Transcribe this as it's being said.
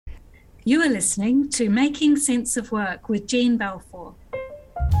You are listening to Making Sense of Work with Jean Balfour.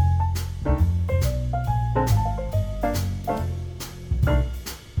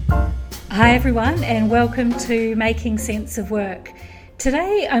 Hi everyone, and welcome to Making Sense of Work.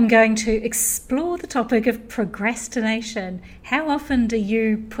 Today I'm going to explore the topic of procrastination. How often do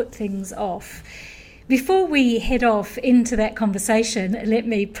you put things off? Before we head off into that conversation, let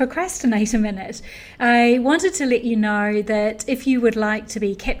me procrastinate a minute. I wanted to let you know that if you would like to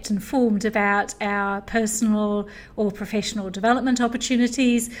be kept informed about our personal or professional development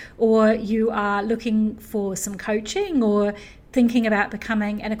opportunities, or you are looking for some coaching or thinking about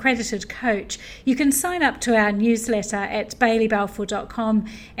becoming an accredited coach, you can sign up to our newsletter at baileybalfour.com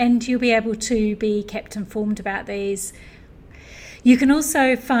and you'll be able to be kept informed about these. You can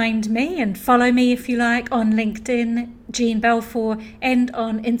also find me and follow me if you like on LinkedIn, Jean Balfour, and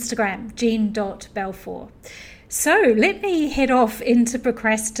on Instagram, jean.balfour. So let me head off into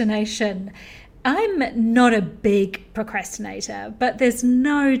procrastination. I'm not a big procrastinator, but there's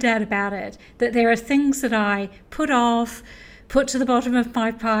no doubt about it that there are things that I put off, put to the bottom of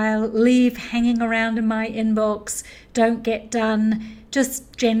my pile, leave hanging around in my inbox, don't get done,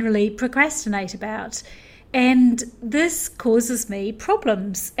 just generally procrastinate about. And this causes me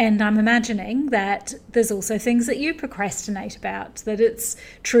problems, and I'm imagining that there's also things that you procrastinate about, that it's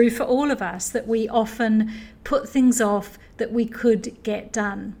true for all of us, that we often put things off that we could get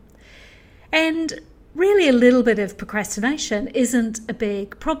done. And really a little bit of procrastination isn't a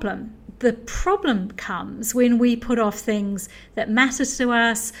big problem. The problem comes when we put off things that matter to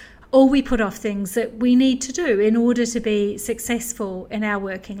us, or we put off things that we need to do in order to be successful in our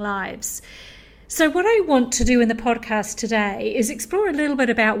working lives. So what I want to do in the podcast today is explore a little bit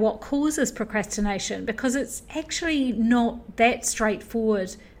about what causes procrastination, because it's actually not that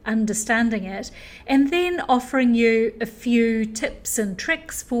straightforward understanding it, and then offering you a few tips and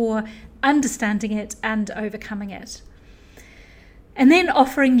tricks for understanding it and overcoming it. And then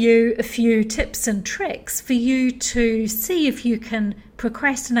offering you a few tips and tricks for you to see if you can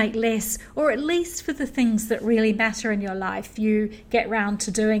procrastinate less, or at least for the things that really matter in your life, you get round to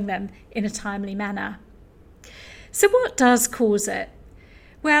doing them in a timely manner. So what does cause it?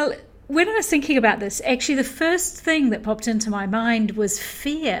 Well, when I was thinking about this, actually the first thing that popped into my mind was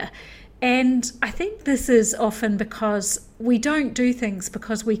fear. And I think this is often because we don't do things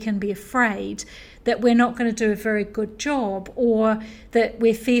because we can be afraid that we're not going to do a very good job, or that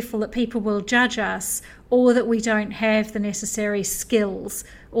we're fearful that people will judge us, or that we don't have the necessary skills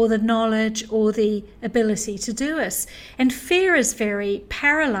or the knowledge or the ability to do it. And fear is very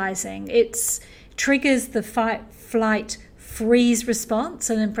paralyzing. It triggers the fight, flight, freeze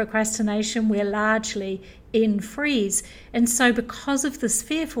response, and in procrastination we're largely in freeze. And so because of this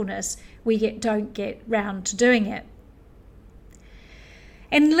fearfulness, we don't get round to doing it.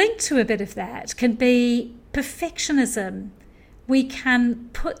 And linked to a bit of that can be perfectionism. We can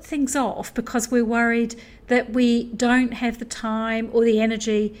put things off because we're worried that we don't have the time or the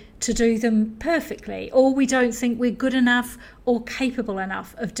energy to do them perfectly, or we don't think we're good enough or capable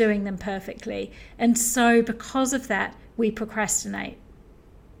enough of doing them perfectly. And so because of that, we procrastinate.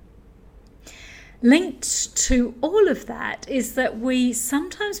 Linked to all of that is that we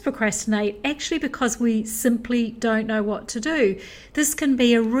sometimes procrastinate actually because we simply don't know what to do. This can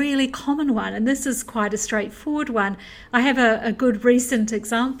be a really common one, and this is quite a straightforward one. I have a good recent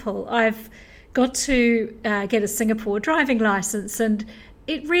example. I've got to get a Singapore driving license, and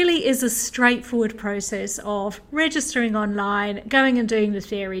it really is a straightforward process of registering online, going and doing the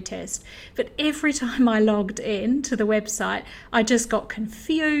theory test. But every time I logged in to the website, I just got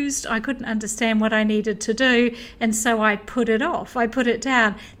confused. I couldn't understand what I needed to do, and so I put it off. I put it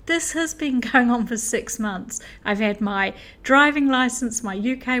down. This has been going on for 6 months. I've had my driving license, my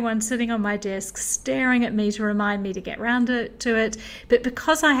UK one, sitting on my desk, staring at me to remind me to get round to it. But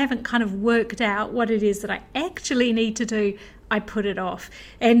because I haven't kind of worked out what it is that I actually need to do, I put it off.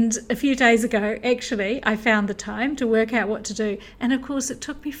 And a few days ago, actually, I found the time to work out what to do. And of course, it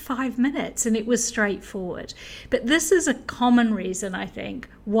took me 5 minutes and it was straightforward. But this is a common reason, I think,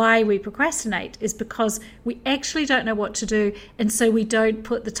 why we procrastinate, is because we actually don't know what to do. And so we don't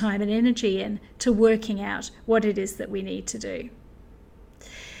put the time and energy in to working out what it is that we need to do.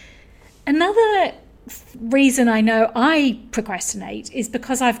 Another reason I know I procrastinate is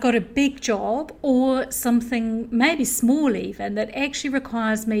because I've got a big job or something maybe small even that actually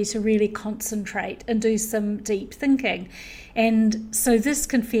requires me to really concentrate and do some deep thinking. And so this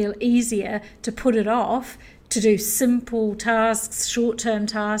can feel easier to put it off, to do simple tasks, short-term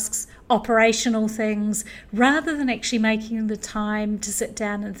tasks operational things rather than actually making the time to sit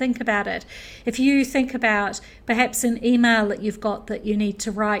down and think about it. If you think about perhaps an email that you've got that you need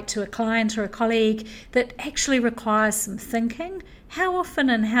to write to a client or a colleague that actually requires some thinking, how often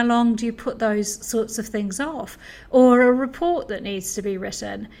and how long do you put those sorts of things off? Or a report that needs to be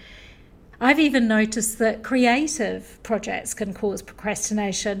written. I've even noticed that creative projects can cause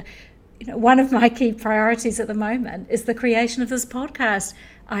procrastination. One of my key priorities at the moment is the creation of this podcast.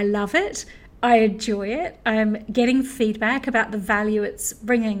 I love it. I enjoy it. I'm getting feedback about the value it's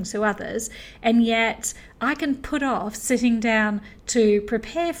bringing to others, and yet I can put off sitting down to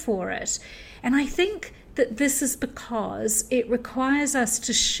prepare for it. And I think that this is because it requires us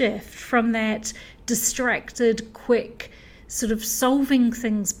to shift from that distracted, quick, sort of solving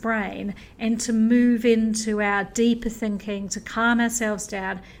things brain and to move into our deeper thinking, to calm ourselves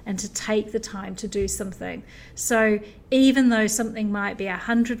down and to take the time to do something. So even though something might be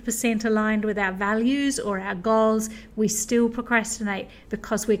 100% aligned with our values or our goals, we still procrastinate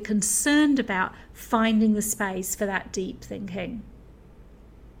because we're concerned about finding the space for that deep thinking.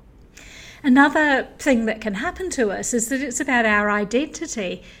 Another thing that can happen to us is that it's about our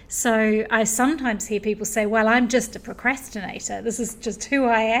identity. So I sometimes hear people say, well, I'm just a procrastinator. This is just who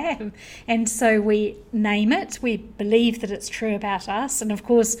I am. And so we name it. We believe that it's true about us. And of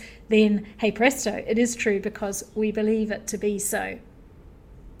course, then, hey presto, it is true because we believe it to be so.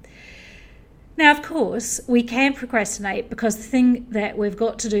 Now, of course, we can procrastinate because the thing that we've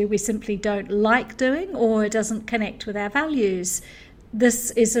got to do we simply don't like doing or it doesn't connect with our values.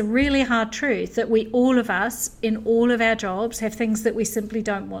 This is a really hard truth that all of us in all of our jobs have things that we simply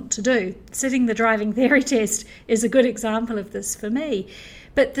don't want to do. Sitting the driving theory test is a good example of this for me.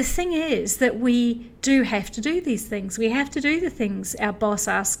 But the thing is that we do have to do these things. We have to do the things our boss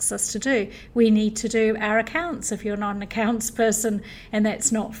asks us to do. We need to do our accounts if you're not an accounts person and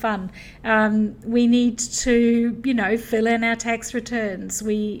that's not fun. We need to, fill in our tax returns.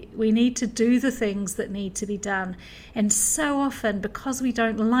 We need to do the things that need to be done. And so often, because we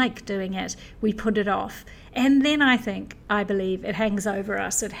don't like doing it, we put it off. And then I believe it hangs over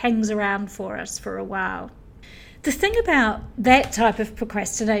us. It hangs around for us for a while. The thing about that type of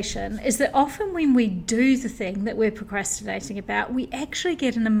procrastination is that often when we do the thing that we're procrastinating about, we actually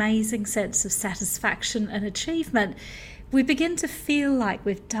get an amazing sense of satisfaction and achievement. We begin to feel like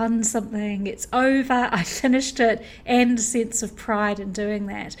we've done something, it's over, I finished it, and a sense of pride in doing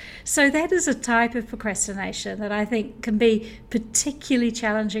that. So that is a type of procrastination that I think can be particularly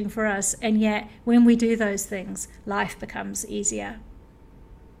challenging for us, and yet when we do those things, life becomes easier.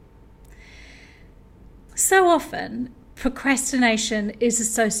 So often, procrastination is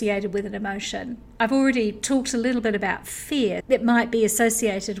associated with an emotion. I've already talked a little bit about fear. It might be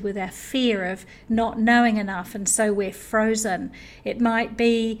associated with our fear of not knowing enough and so we're frozen. It might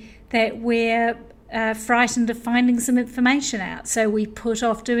be that we're frightened of finding some information out, so we put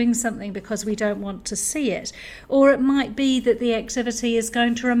off doing something because we don't want to see it. Or it might be that the activity is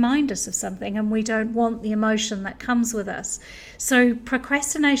going to remind us of something and we don't want the emotion that comes with us. So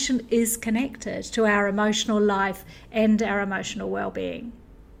procrastination is connected to our emotional life and our emotional well-being.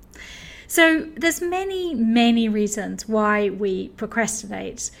 So there's many reasons why we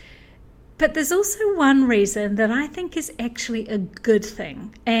procrastinate. But there's also one reason that I think is actually a good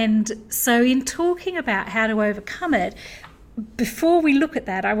thing. And so in talking about how to overcome it, before we look at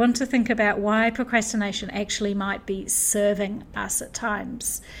that, I want to think about why procrastination actually might be serving us at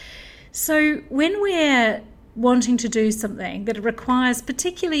times. So when we're wanting to do something that requires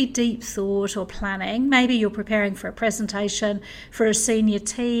particularly deep thought or planning, maybe you're preparing for a presentation for a senior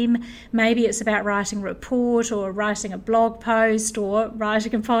team, maybe it's about writing a report or writing a blog post or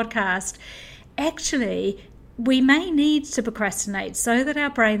writing a podcast. Actually, we may need to procrastinate so that our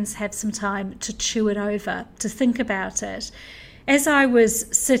brains have some time to chew it over, to think about it. As I was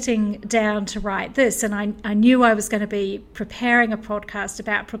sitting down to write this, and I knew I was going to be preparing a podcast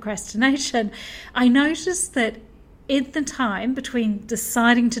about procrastination, I noticed that in the time between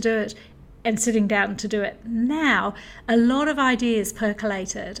deciding to do it and sitting down to do it now, a lot of ideas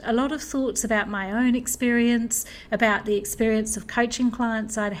percolated, a lot of thoughts about my own experience, about the experience of coaching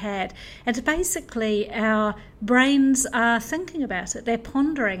clients I'd had, and basically our brains are thinking about it, they're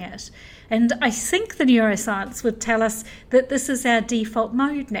pondering it. And I think the neuroscience would tell us that this is our default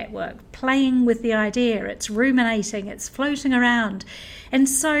mode network, playing with the idea, it's ruminating, it's floating around. And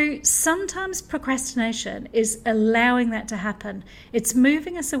so sometimes procrastination is allowing that to happen. It's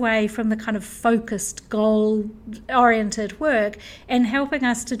moving us away from the kind of focused, goal-oriented work and helping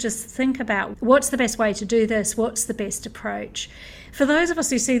us to just think about what's the best way to do this, what's the best approach. For those of us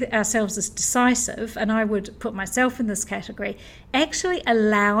who see ourselves as decisive, and I would put myself in this category, actually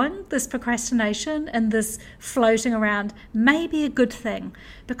allowing this procrastination and this floating around may be a good thing,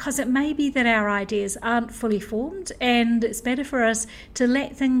 because it may be that our ideas aren't fully formed, and it's better for us to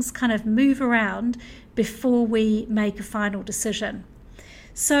let things kind of move around before we make a final decision.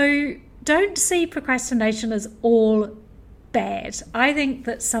 So don't see procrastination as all bad. I think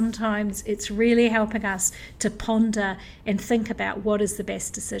that sometimes it's really helping us to ponder and think about what is the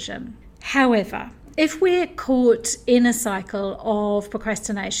best decision. However, if we're caught in a cycle of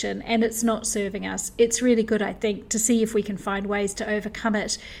procrastination and it's not serving us, it's really good, I think, to see if we can find ways to overcome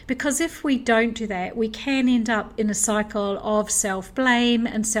it. Because if we don't do that, we can end up in a cycle of self-blame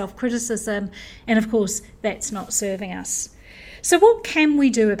and self-criticism. And of course, that's not serving us. So what can we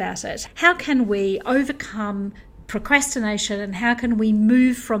do about it? How can we overcome procrastination, and how can we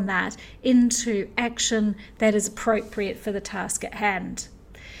move from that into action that is appropriate for the task at hand?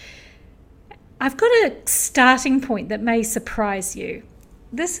 I've got a starting point that may surprise you.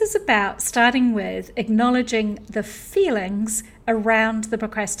 This is about starting with acknowledging the feelings around the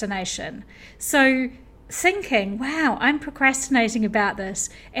procrastination. So thinking, wow, I'm procrastinating about this,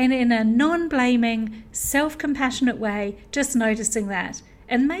 and in a non-blaming, self-compassionate way, just noticing that,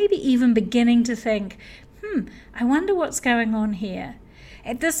 and maybe even beginning to think, I wonder what's going on here.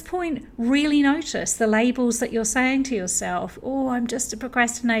 At this point, really notice the labels that you're saying to yourself. Oh, I'm just a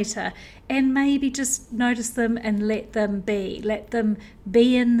procrastinator. And maybe just notice them and let them be. Let them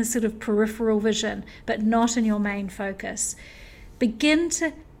be in the sort of peripheral vision, but not in your main focus. Begin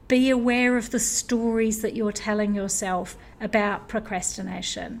to be aware of the stories that you're telling yourself about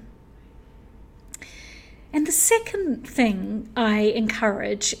procrastination. And the second thing I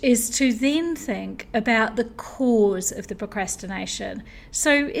encourage is to then think about the cause of the procrastination.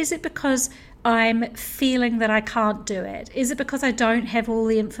 So is it because I'm feeling that I can't do it? Is it because I don't have all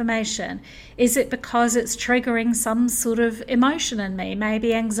the information? Is it because it's triggering some sort of emotion in me,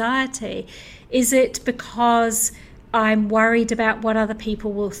 maybe anxiety? Is it because I'm worried about what other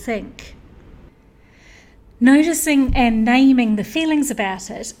people will think? Noticing and naming the feelings about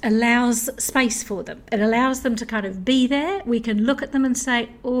it allows space for them. It allows them to kind of be there. We can look at them and say,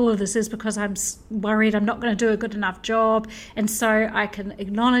 oh, this is because I'm worried I'm not going to do a good enough job. And so I can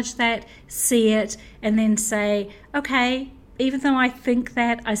acknowledge that, see it, and then say, okay, even though I think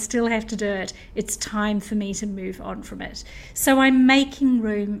that, I still have to do it. It's time for me to move on from it. So I'm making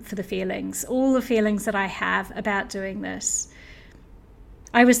room for the feelings, all the feelings that I have about doing this.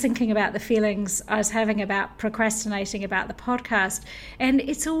 I was thinking about the feelings I was having about procrastinating about the podcast, and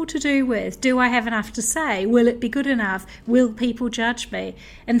it's all to do with, do I have enough to say? Will it be good enough? Will people judge me?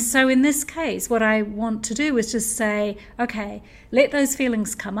 And so in this case, what I want to do is just say, okay, let those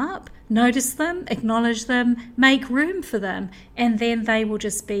feelings come up, notice them, acknowledge them, make room for them, and then they will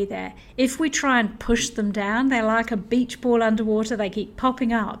just be there. If we try and push them down, they're like a beach ball underwater, they keep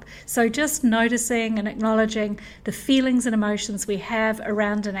popping up. So just noticing and acknowledging the feelings and emotions we have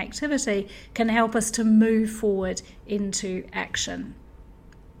around an activity can help us to move forward into action.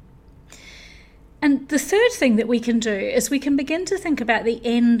 And the third thing that we can do is we can begin to think about the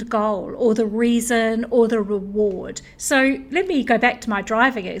end goal or the reason or the reward. So let me go back to my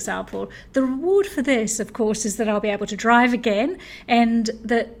driving example. The reward for this, of course, is that I'll be able to drive again, and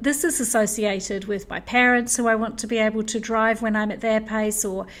that this is associated with my parents who I want to be able to drive when I'm at their pace,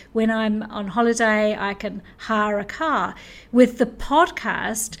 or when I'm on holiday, I can hire a car. With the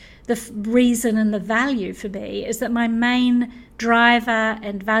podcast, the reason and the value for me is that my main driver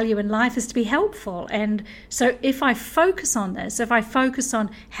and value in life is to be helpful. And so if I focus on this, if I focus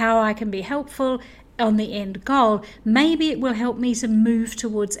on how I can be helpful on the end goal, maybe it will help me to move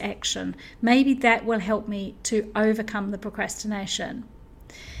towards action. Maybe that will help me to overcome the procrastination.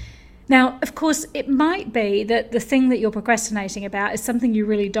 Now, of course, it might be that the thing that you're procrastinating about is something you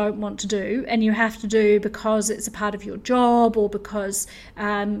really don't want to do, and you have to do because it's a part of your job, or because,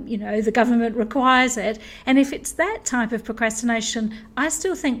 the government requires it. And if it's that type of procrastination, I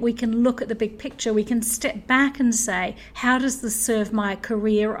still think we can look at the big picture. We can step back and say, how does this serve my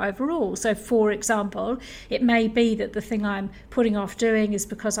career overall? So, for example, it may be that the thing I'm putting off doing is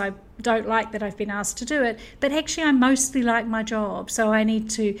because I don't like that I've been asked to do it, but actually I mostly like my job. So I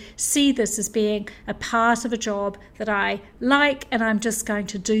need to see this as being a part of a job that I like, and I'm just going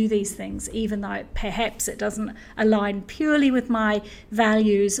to do these things, even though perhaps it doesn't align purely with my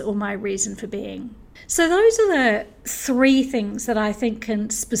values or my reason for being. So those are the 3 things that I think can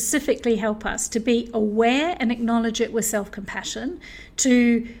specifically help us to be aware and acknowledge it with self-compassion,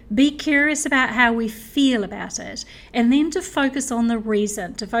 to be curious about how we feel about it, and then to focus on the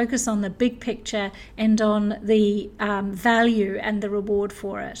reason, to focus on the big picture and on the value and the reward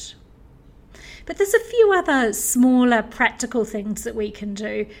for it. But there's a few other smaller practical things that we can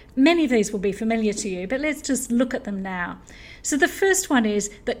do. Many of these will be familiar to you, but let's just look at them now. So the first one is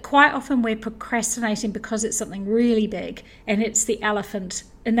that quite often we're procrastinating because it's something really big, and it's the elephant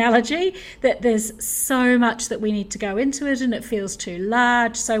analogy, that there's so much that we need to go into it and it feels too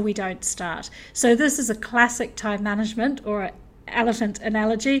large, so we don't start. So this is a classic time management or elephant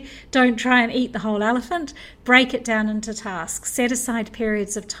analogy. Don't try and eat the whole elephant. Break it down into tasks. Set aside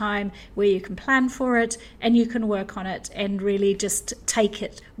periods of time where you can plan for it and you can work on it and really just take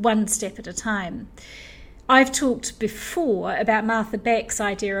it one step at a time. I've talked before about Martha Beck's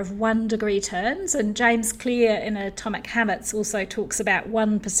idea of 1 degree turns, and James Clear in Atomic Habits also talks about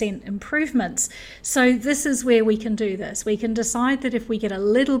 1% improvements. So this is where we can do this. We can decide that if we get a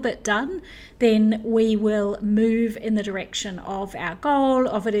little bit done, then we will move in the direction of our goal,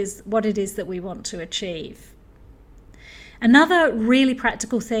 of what it is that we want to achieve. Another really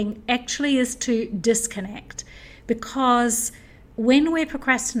practical thing actually is to disconnect, because when we're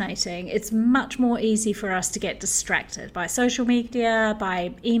procrastinating, it's much more easy for us to get distracted by social media,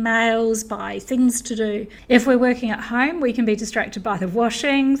 by emails, by things to do. If we're working at home, we can be distracted by the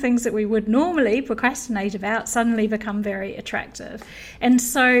washing. Things that we would normally procrastinate about suddenly become very attractive. And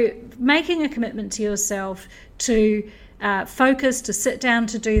so making a commitment to yourself to focus, to sit down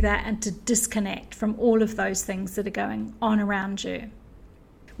to do that, and to disconnect from all of those things that are going on around you.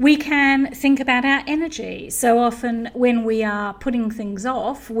 We can think about our energy. So often when we are putting things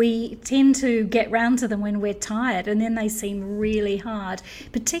off, we tend to get round to them when we're tired, and then they seem really hard,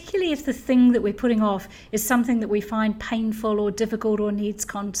 particularly if the thing that we're putting off is something that we find painful or difficult or needs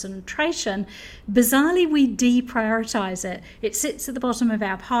concentration. Bizarrely, we deprioritize it. It sits at the bottom of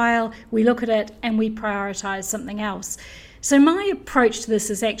our pile, we look at it and we prioritize something else. So my approach to this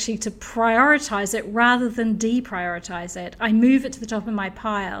is actually to prioritize it rather than deprioritize it. I move it to the top of my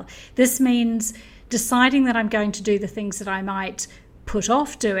pile. This means deciding that I'm going to do the things that I might put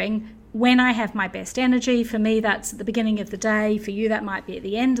off doing when I have my best energy. For me, that's at the beginning of the day. For you, that might be at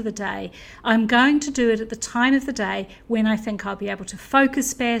the end of the day. I'm going to do it at the time of the day when I think I'll be able to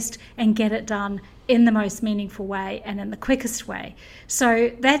focus best and get it done in the most meaningful way and in the quickest way.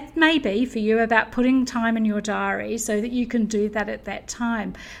 So that may be for you about putting time in your diary so that you can do that at that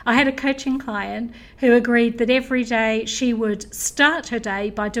time. I had a coaching client who agreed that every day she would start her day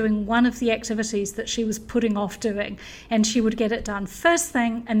by doing one of the activities that she was putting off doing, and she would get it done first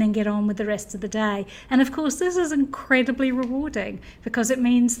thing and then get on with the rest of the day. And of course, this is incredibly rewarding because it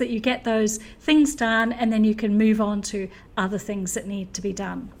means that you get those things done and then you can move on to other things that need to be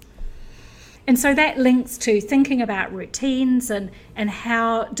done. And so that links to thinking about routines and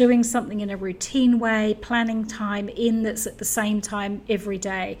how doing something in a routine way, planning time in that's at the same time every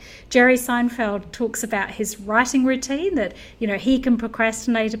day. Jerry Seinfeld talks about his writing routine, that he can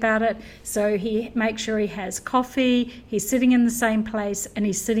procrastinate about it. So he makes sure he has coffee, he's sitting in the same place, and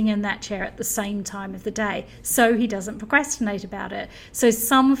he's sitting in that chair at the same time of the day. So he doesn't procrastinate about it. So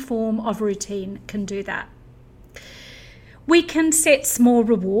some form of routine can do that. We can set small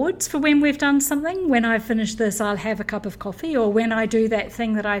rewards for when we've done something. When I finish this, I'll have a cup of coffee, or when I do that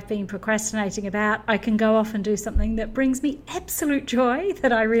thing that I've been procrastinating about, I can go off and do something that brings me absolute joy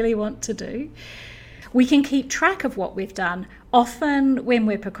that I really want to do. We can keep track of what we've done. Often when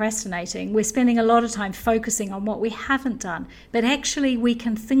we're procrastinating, we're spending a lot of time focusing on what we haven't done, but actually we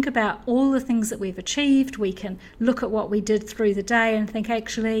can think about all the things that we've achieved. We can look at what we did through the day and think,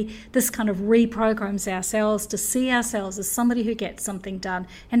 actually, this kind of reprograms ourselves to see ourselves as somebody who gets something done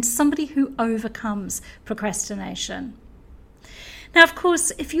and somebody who overcomes procrastination. Now, of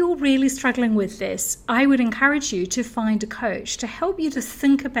course, if you're really struggling with this, I would encourage you to find a coach to help you to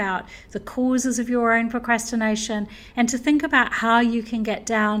think about the causes of your own procrastination and to think about how you can get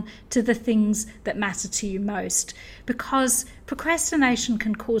down to the things that matter to you most. Because procrastination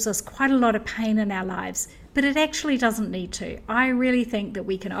can cause us quite a lot of pain in our lives, but it actually doesn't need to. I really think that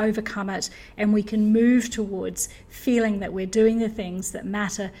we can overcome it and we can move towards feeling that we're doing the things that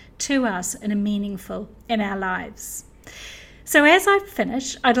matter to us and are meaningful in our lives. So as I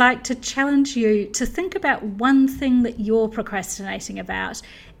finish, I'd like to challenge you to think about one thing that you're procrastinating about,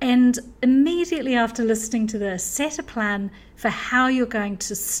 and immediately after listening to this, set a plan for how you're going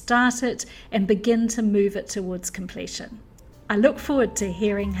to start it and begin to move it towards completion. I look forward to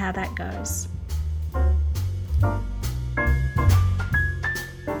hearing how that goes.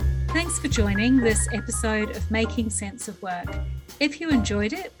 Thanks for joining this episode of Making Sense of Work. If you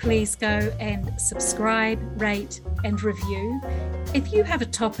enjoyed it, please go and subscribe, rate, and review. If you have a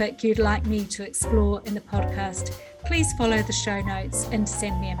topic you'd like me to explore in the podcast, please follow the show notes and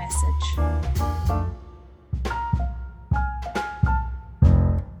send me a message.